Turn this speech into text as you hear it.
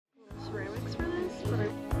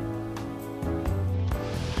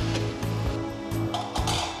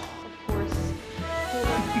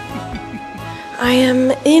I am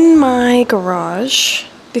in my garage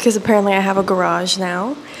because apparently I have a garage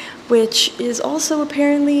now, which is also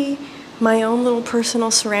apparently my own little personal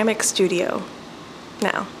ceramic studio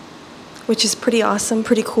now, which is pretty awesome,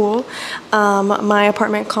 pretty cool. My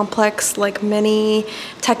apartment complex, like many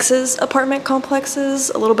Texas apartment complexes,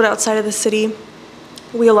 a little bit outside of the city,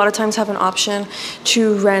 we a lot of times have an option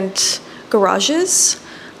to rent garages.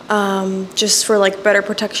 Just for like better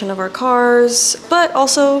protection of our cars, but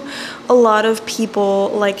also a lot of people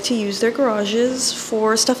like to use their garages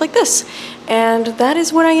for stuff like this, and that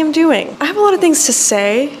is what I am doing. I have a lot of things to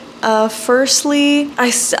say. Firstly,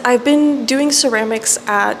 I've been doing ceramics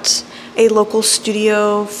at a local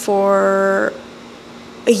studio for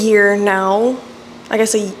a year now. I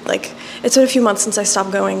guess it's been a few months since I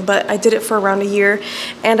stopped going, but I did it for around a year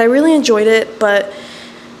and I really enjoyed it, but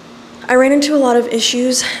I ran into a lot of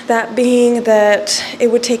issues, that being that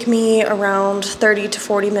it would take me around 30 to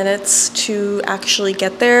 40 minutes to actually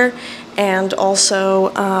get there, and also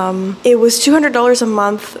it was $200 a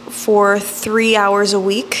month for 3 hours a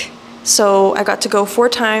week. So I got to go four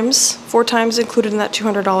times included in that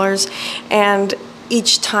 $200, and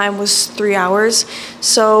each time was 3 hours.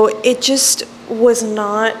 So it just was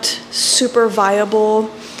not super viable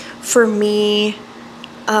for me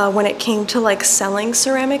when it came to like selling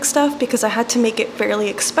ceramic stuff, because I had to make it fairly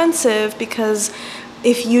expensive, because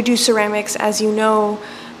if you do ceramics, as you know,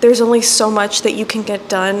 there's only so much that you can get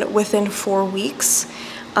done within 4 weeks,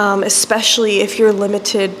 especially if you're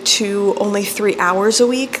limited to only 3 hours a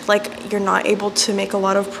week. Like, you're not able to make a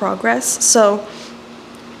lot of progress. So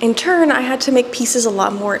in turn, I had to make pieces a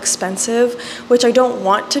lot more expensive, which I don't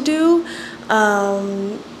want to do,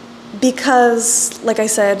 because like I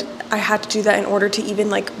said, I had to do that in order to even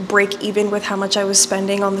like break even with how much I was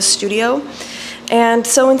spending on the studio. And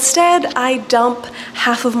so instead I dump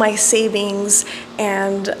half of my savings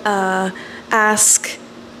and ask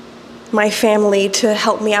my family to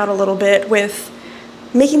help me out a little bit with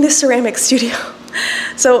making this ceramic studio.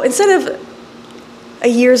 So instead of a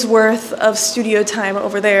year's worth of studio time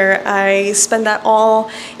over there, I spend that all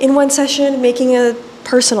in one session making a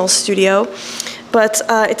personal studio. But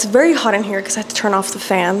it's very hot in here because I have to turn off the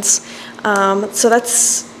fans. So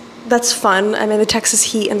that's fun. I'm in the Texas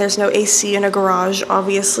heat and there's no AC in a garage,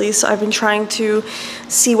 obviously. So I've been trying to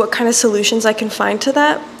see what kind of solutions I can find to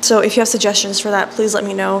that. So if you have suggestions for that, please let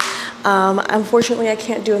me know. Unfortunately, I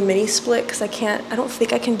can't do a mini split because I don't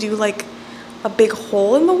think I can do like a big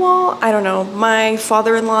hole in the wall. I don't know. My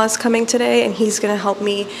father-in-law is coming today and he's gonna help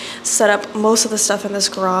me set up most of the stuff in this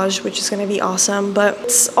garage, which is gonna be awesome. But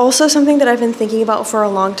it's also something that I've been thinking about for a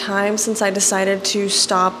long time since I decided to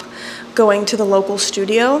stop going to the local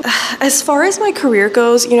studio. As far as my career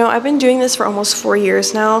goes, you know, I've been doing this for almost 4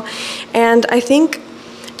 years now, and I think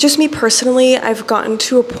just me personally, I've gotten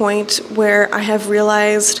to a point where I have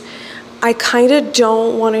realized I kind of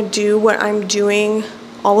don't want to do what I'm doing,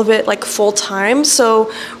 all of it, like full time.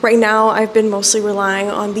 So right now I've been mostly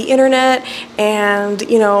relying on the internet, and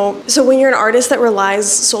you know, so when you're an artist that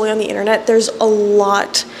relies solely on the internet, there's a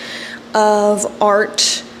lot of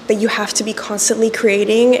art that you have to be constantly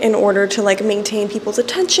creating in order to like maintain people's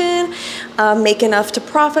attention, make enough to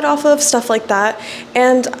profit off of, stuff like that.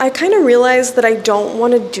 And I kind of realized that I don't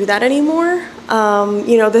want to do that anymore.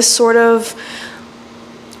 You know, this sort of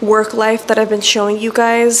work life that I've been showing you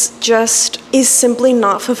guys just is simply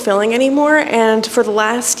not fulfilling anymore. And for the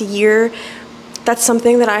last year, that's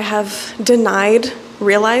something that I have denied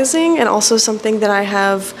realizing, and also something that I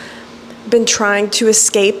have been trying to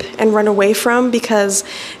escape and run away from, because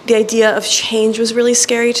the idea of change was really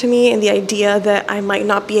scary to me, and the idea that I might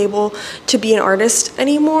not be able to be an artist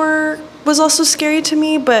anymore was also scary to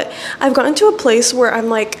me. But I've gotten to a place where I'm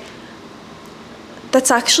like, that's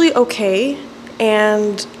actually okay.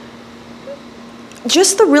 And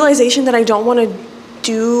just the realization that I don't want to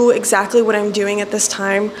do exactly what I'm doing at this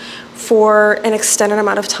time for an extended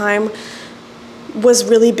amount of time was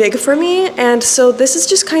really big for me. And so this is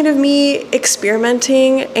just kind of me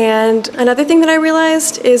experimenting. And another thing that I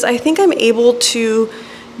realized is I think I'm able to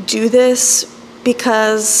do this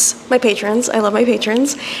because my patrons, I love my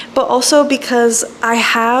patrons, but also because I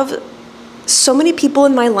have so many people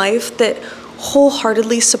in my life that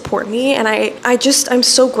wholeheartedly support me, and I'm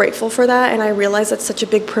so grateful for that. And I realize that's such a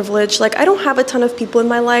big privilege. Like, I don't have a ton of people in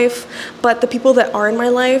my life, but the people that are in my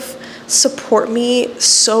life support me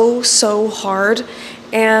so hard,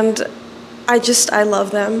 and I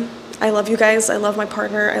love them. I love you guys. I love my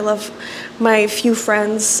partner. I love my few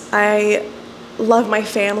friends. I love my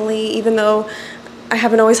family, even though I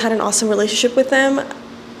haven't always had an awesome relationship with them.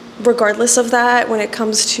 Regardless of that, when it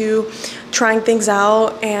comes to trying things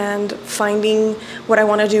out and finding what I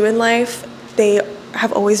want to do in life, they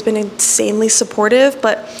have always been insanely supportive.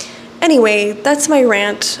 But anyway, that's my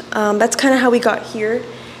rant. That's kind of how we got here.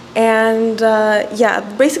 And yeah,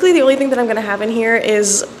 basically the only thing that I'm gonna have in here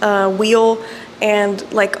is a wheel and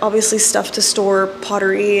like obviously stuff to store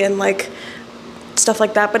pottery and like stuff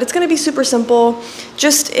like that, but it's gonna be super simple.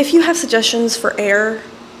 Just if you have suggestions for air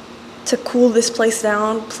to cool this place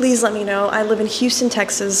down, please let me know. I live in Houston,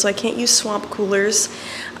 Texas, so I can't use swamp coolers.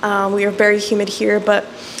 We are very humid here, but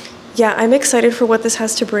yeah, I'm excited for what this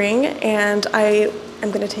has to bring, and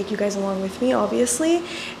I'm gonna take you guys along with me, obviously,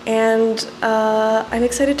 and I'm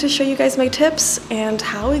excited to show you guys my tips and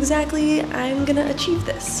how exactly I'm gonna achieve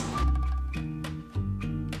this.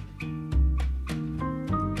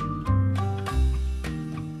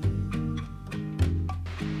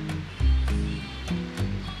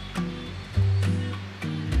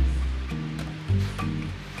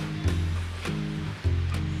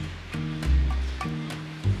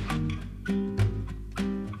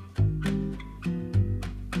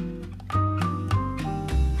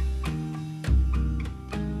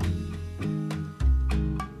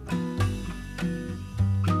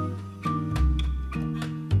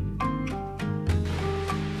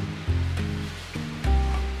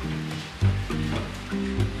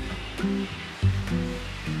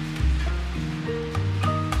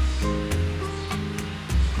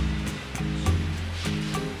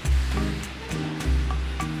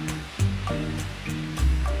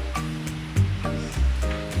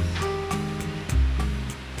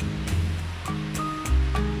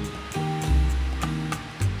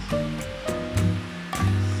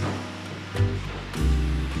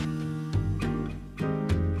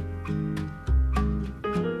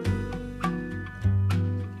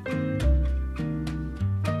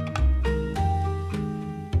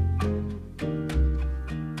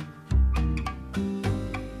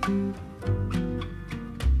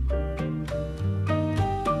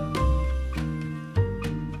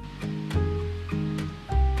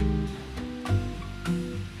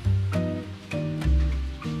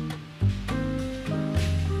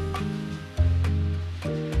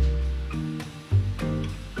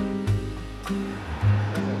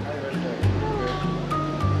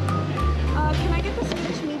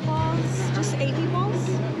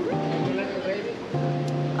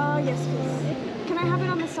 Yes, please. Can I have it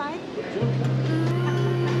on the side?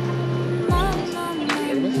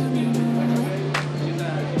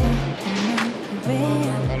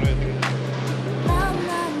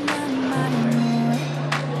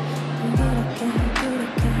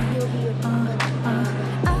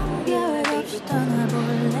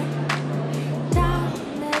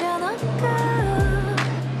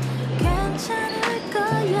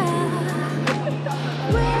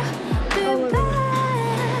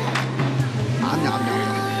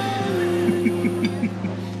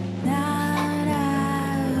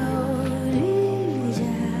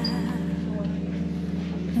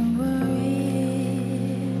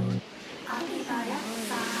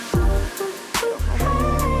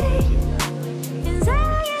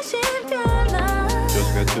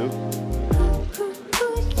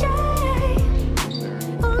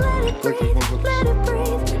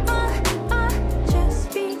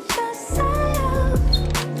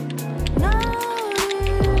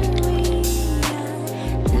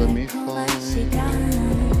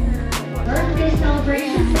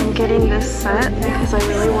 I'm getting this set because I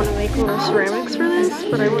really want to make little ceramics for this,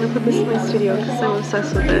 but I want to put this in my studio because I'm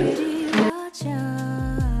obsessed with it.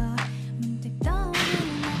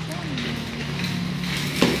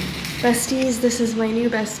 Besties, this is my new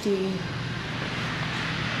bestie.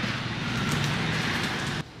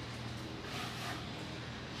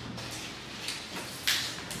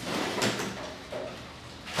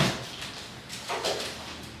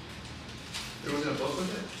 There wasn't a book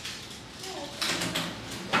with it?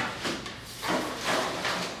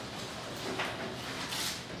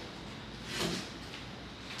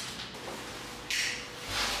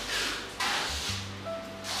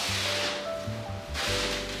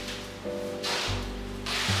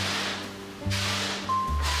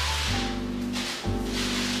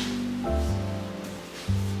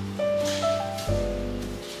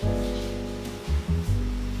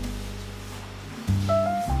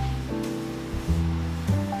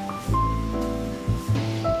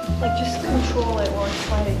 Like, just control it while it's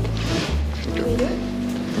sliding. Can you do it?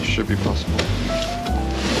 It should be possible.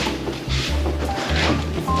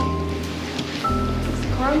 Is the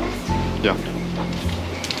car almost? Yeah.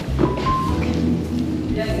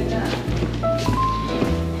 Yeah, good job.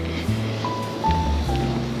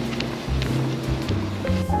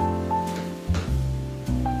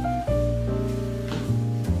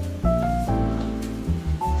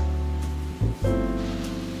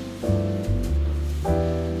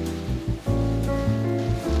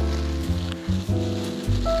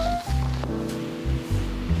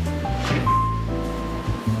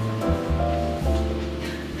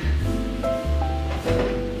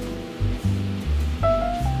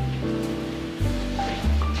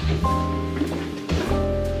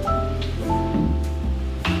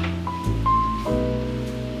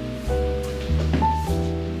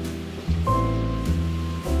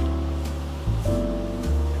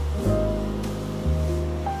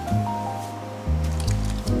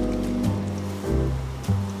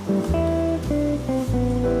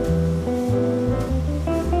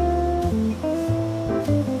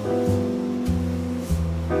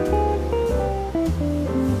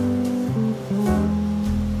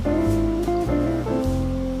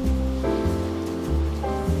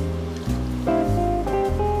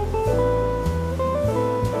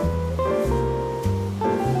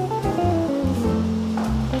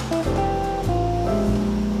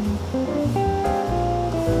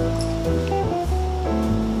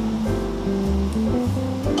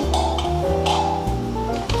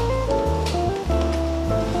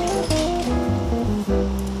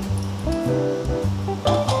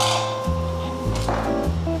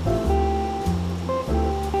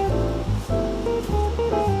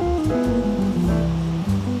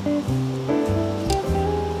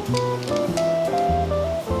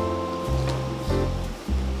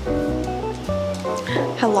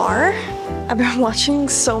 I've been watching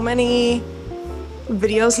so many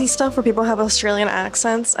videos and stuff where people have Australian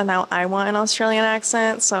accents, and now I want an Australian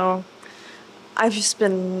accent, so I've just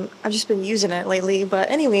been using it lately.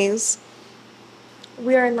 But anyways,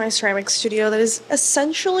 we are in my ceramic studio that is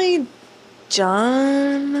essentially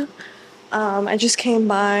done. I just came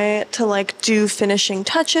by to like do finishing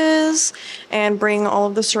touches and bring all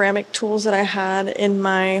of the ceramic tools that I had in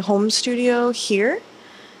my home studio here.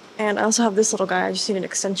 And I also have this little guy, I just need an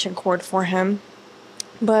extension cord for him.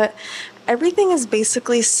 But everything is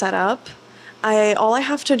basically set up. All I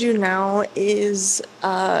have to do now is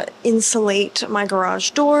insulate my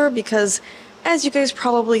garage door because, as you guys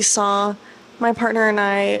probably saw, my partner and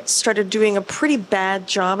I started doing a pretty bad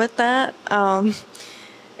job at that. And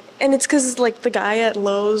it's because like the guy at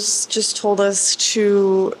Lowe's just told us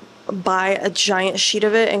to buy a giant sheet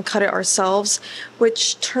of it and cut it ourselves,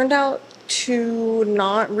 which turned out to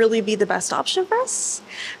not really be the best option for us.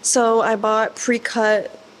 So I bought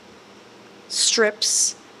pre-cut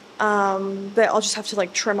strips that I'll just have to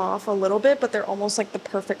like trim off a little bit, but they're almost like the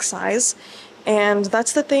perfect size. And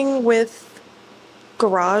that's the thing with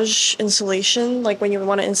garage insulation, like when you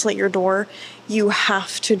want to insulate your door, you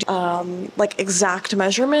have to do like exact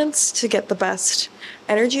measurements to get the best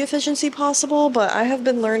energy efficiency possible. But I have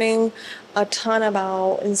been learning a ton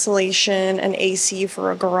about insulation and AC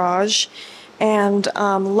for a garage, and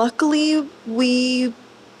luckily we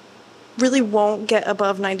really won't get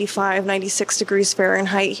above 95, 96 degrees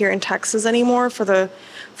Fahrenheit here in Texas anymore for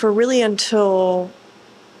really until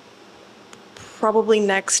probably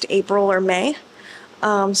next April or May.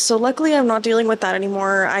 So luckily I'm not dealing with that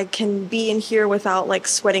anymore. I can be in here without like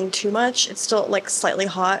sweating too much. It's still like slightly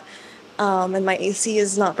hot, and my AC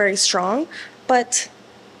is not very strong, but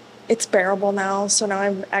it's bearable now. So now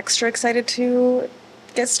I'm extra excited to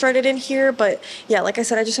get started in here. But yeah, like I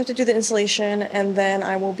said, I just have to do the insulation and then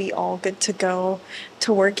I will be all good to go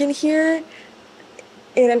to work in here.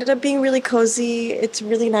 It ended up being really cozy. It's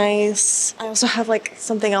really nice. I also have like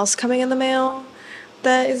something else coming in the mail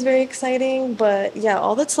that is very exciting. But yeah,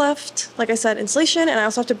 all that's left, like I said, insulation, and I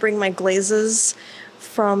also have to bring my glazes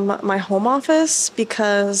from my home office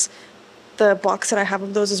because the box that I have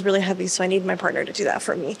of those is really heavy, so I need my partner to do that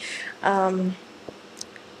for me.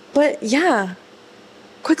 But yeah,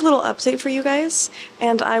 quick little update for you guys,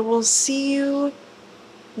 and I will see you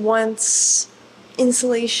once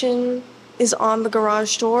insulation is on the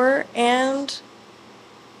garage door and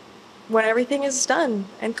when everything is done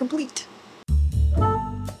and complete.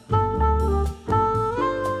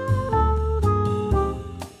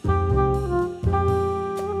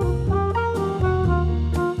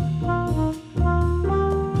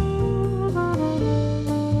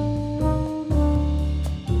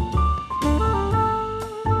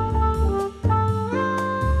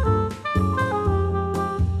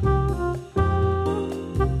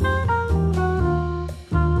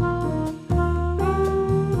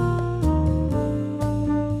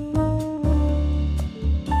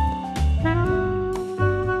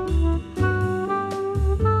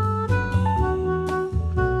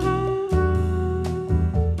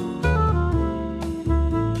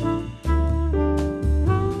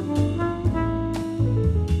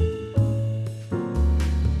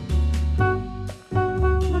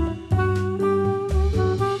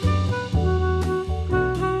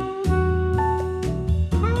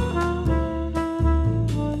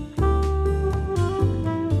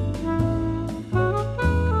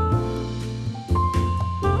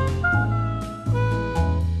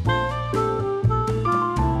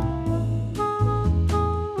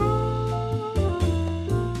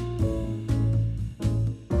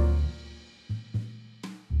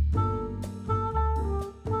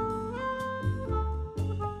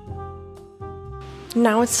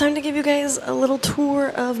 Now it's time to give you guys a little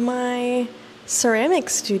tour of my ceramic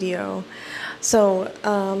studio. So,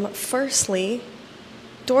 firstly,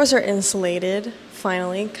 doors are insulated,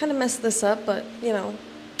 finally. Kind of messed this up, but, you know,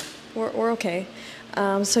 we're okay.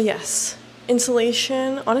 So yes,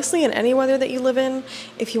 insulation, honestly, in any weather that you live in,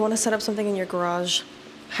 if you want to set up something in your garage,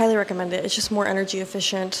 highly recommend it. It's just more energy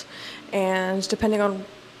efficient, and depending on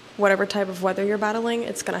whatever type of weather you're battling,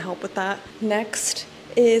 it's going to help with that. Next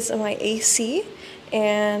is my AC.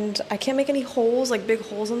 And I can't make any holes, like big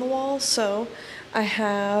holes in the wall, so I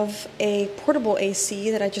have a portable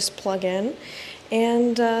AC that I just plug in.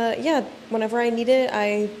 And yeah, whenever I need it,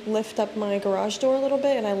 I lift up my garage door a little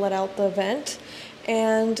bit and I let out the vent.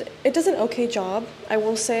 And it does an okay job. I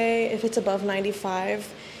will say if it's above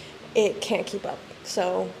 95, it can't keep up.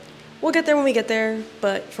 So we'll get there when we get there,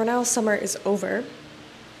 but for now, summer is over.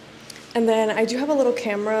 And then I do have a little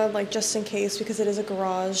camera, like just in case, because it is a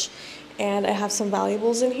garage, and I have some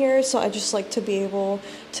valuables in here, so I just like to be able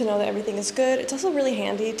to know that everything is good. It's also really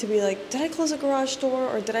handy to be like, did I close a garage door,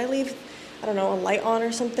 or did I leave, I don't know, a light on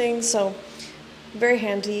or something? So very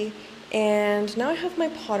handy. And now I have my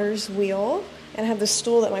potter's wheel, and I have the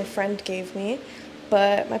stool that my friend gave me.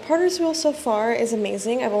 But my potter's wheel so far is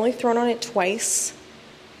amazing. I've only thrown on it twice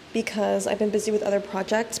because I've been busy with other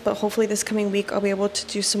projects, but hopefully this coming week I'll be able to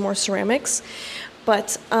do some more ceramics.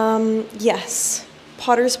 But yes,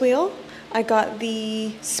 potter's wheel. I got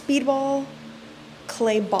the Speedball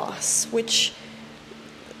Clay Boss, which,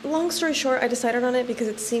 long story short, I decided on it because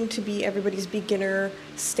it seemed to be everybody's beginner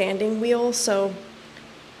standing wheel, so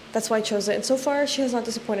that's why I chose it. And so far, she has not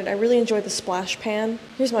disappointed. I really enjoyed the splash pan.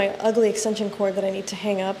 Here's my ugly extension cord that I need to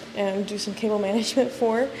hang up and do some cable management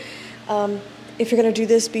for. If you're gonna do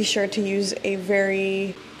this, be sure to use a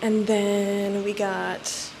very... And then we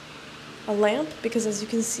got a lamp, because as you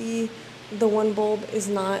can see, the one bulb is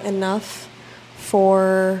not enough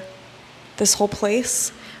for this whole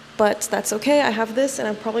place. But that's okay, I have this, and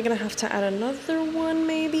I'm probably gonna have to add another one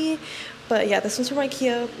maybe. But yeah, this one's from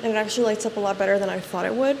IKEA, and it actually lights up a lot better than I thought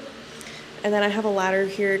it would. And then I have a ladder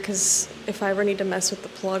here, because if I ever need to mess with the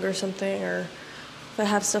plug or something, or if I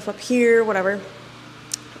have stuff up here, whatever.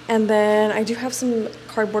 And then I do have some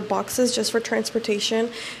cardboard boxes just for transportation,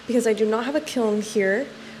 because I do not have a kiln here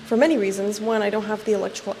for many reasons. One, I don't have the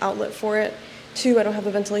electrical outlet for it. Two, I don't have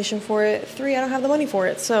the ventilation for it. Three, I don't have the money for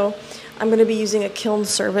it. So I'm going to be using a kiln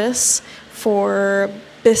service for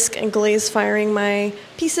bisque and glaze firing my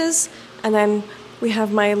pieces. And then we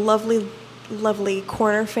have my lovely, lovely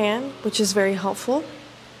corner fan, which is very helpful.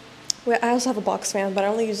 I also have a box fan, but I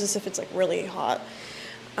only use this if it's like really hot.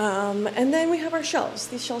 And then we have our shelves.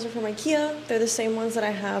 These shelves are from IKEA. They're the same ones that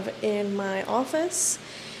I have in my office.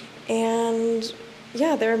 And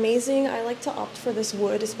yeah, they're amazing. I like to opt for this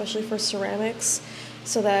wood, especially for ceramics,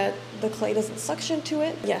 so that the clay doesn't suction to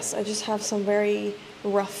it. Yes, I just have some very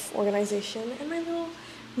rough organization and my little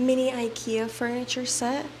mini IKEA furniture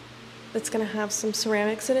set that's gonna have some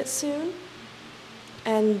ceramics in it soon.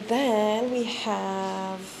 And then we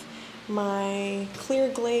have my clear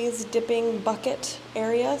glaze dipping bucket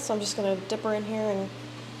area, so I'm just gonna dip her in here and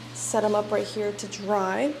set them up right here to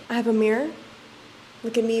dry. I have a mirror.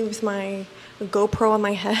 Look at me with my GoPro on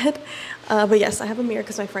my head. But yes, I have a mirror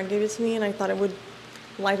because my friend gave it to me and I thought it would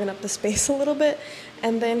liven up the space a little bit.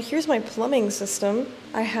 And then here's my plumbing system.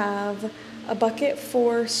 I have a bucket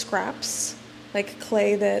for scraps, like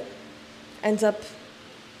clay that ends up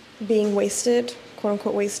being wasted, quote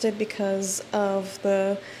unquote wasted, because of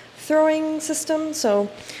the throwing system. So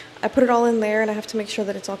I put it all in there and I have to make sure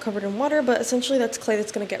that it's all covered in water, but essentially that's clay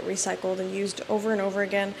that's going to get recycled and used over and over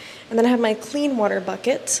again. And then I have my clean water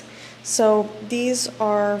bucket. So these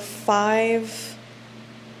are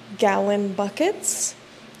 5-gallon buckets.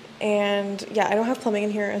 And yeah, I don't have plumbing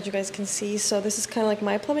in here, as you guys can see, so this is kind of like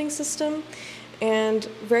my plumbing system. And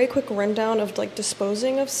very quick rundown of like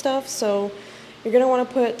disposing of stuff. So you're going to want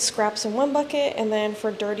to put scraps in one bucket, and then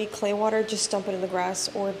for dirty clay water, just dump it in the grass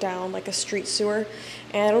or down like a street sewer,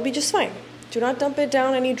 and it'll be just fine. Do not dump it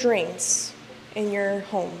down any drains in your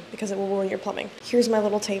home because it will ruin your plumbing. Here's my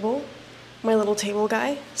little table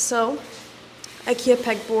guy. So IKEA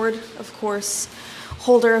pegboard, of course,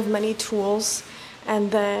 holder of many tools.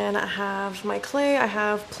 And then I have my clay. I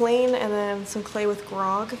have plain and then some clay with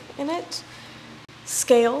grog in it.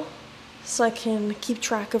 Scale, so I can keep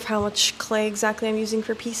track of how much clay exactly I'm using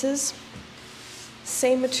for pieces.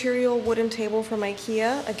 Same material wooden table from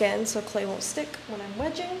IKEA, again, so clay won't stick when I'm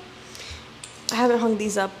wedging. I haven't hung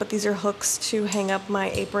these up, but these are hooks to hang up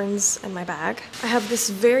my aprons and my bag. I have this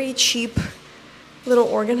very cheap little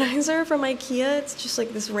organizer from IKEA. It's just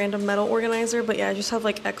like this random metal organizer, but yeah, I just have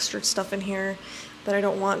like extra stuff in here that I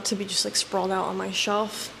don't want to be just like sprawled out on my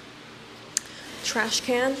shelf. Trash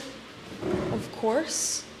can, of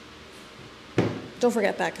course. Don't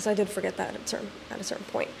forget that, because I did forget that at a certain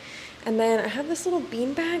point. And then I have this little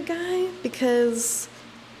beanbag guy because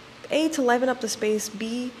A, to liven up the space,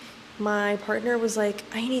 B, my partner was like,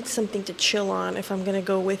 I need something to chill on if I'm gonna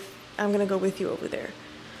go with you over there.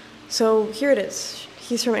 So here it is.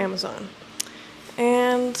 He's from Amazon.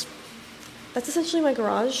 And that's essentially my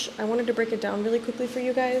garage. I wanted to break it down really quickly for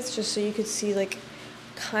you guys, just so you could see like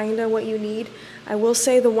kinda what you need. I will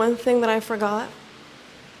say the one thing that I forgot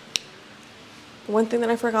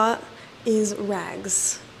is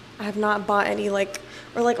rags. I have not bought any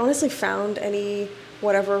honestly found any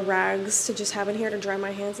whatever rags to just have in here to dry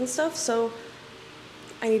my hands and stuff, so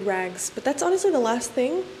I need rags. But that's honestly the last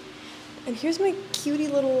thing. And here's my cutie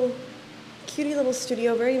little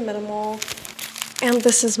studio, very minimal. And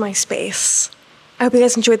this is my space. I hope you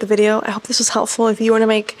guys enjoyed the video. I hope this was helpful. If you want to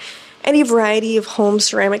make any variety of home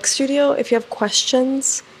ceramic studio. If you have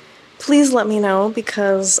questions, please let me know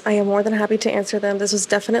because I am more than happy to answer them. This was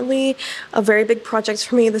definitely a very big project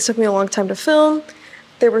for me. This took me a long time to film.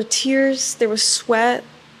 There were tears, there was sweat,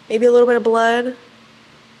 maybe a little bit of blood.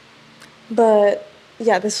 But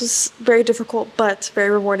yeah, this was very difficult but very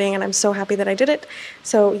rewarding, and I'm so happy that I did it.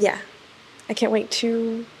 So yeah, I can't wait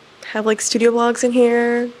to have like studio vlogs in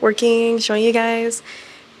here, working, showing you guys.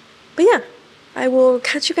 But yeah, I will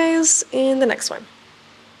catch you guys in the next one.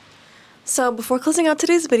 So before closing out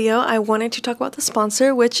today's video, I wanted to talk about the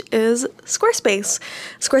sponsor, which is Squarespace.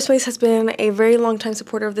 Squarespace has been a very long time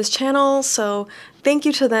supporter of this channel, so thank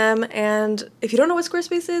you to them. And if you don't know what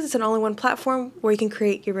Squarespace is, it's an all-in-one platform where you can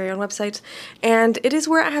create your very own website. And it is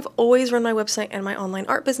where I have always run my website and my online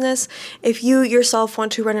art business. If you yourself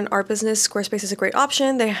want to run an art business, Squarespace is a great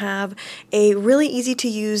option. They have a really easy to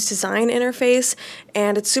use design interface,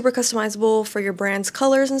 and it's super customizable for your brand's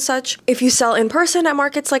colors and such. If you sell in person at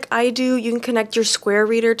markets like I do, you can connect your Square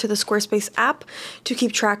Reader to the Squarespace app to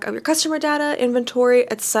keep track of your customer data, inventory,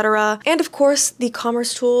 etc. And of course, the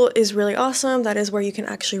commerce tool is really awesome. That is where you can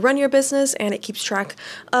actually run your business, and it keeps track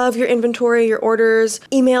of your inventory, your orders,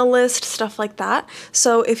 email list, stuff like that.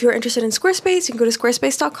 So if you're interested in Squarespace, you can go to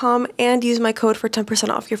squarespace.com and use my code for 10%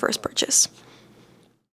 off your first purchase.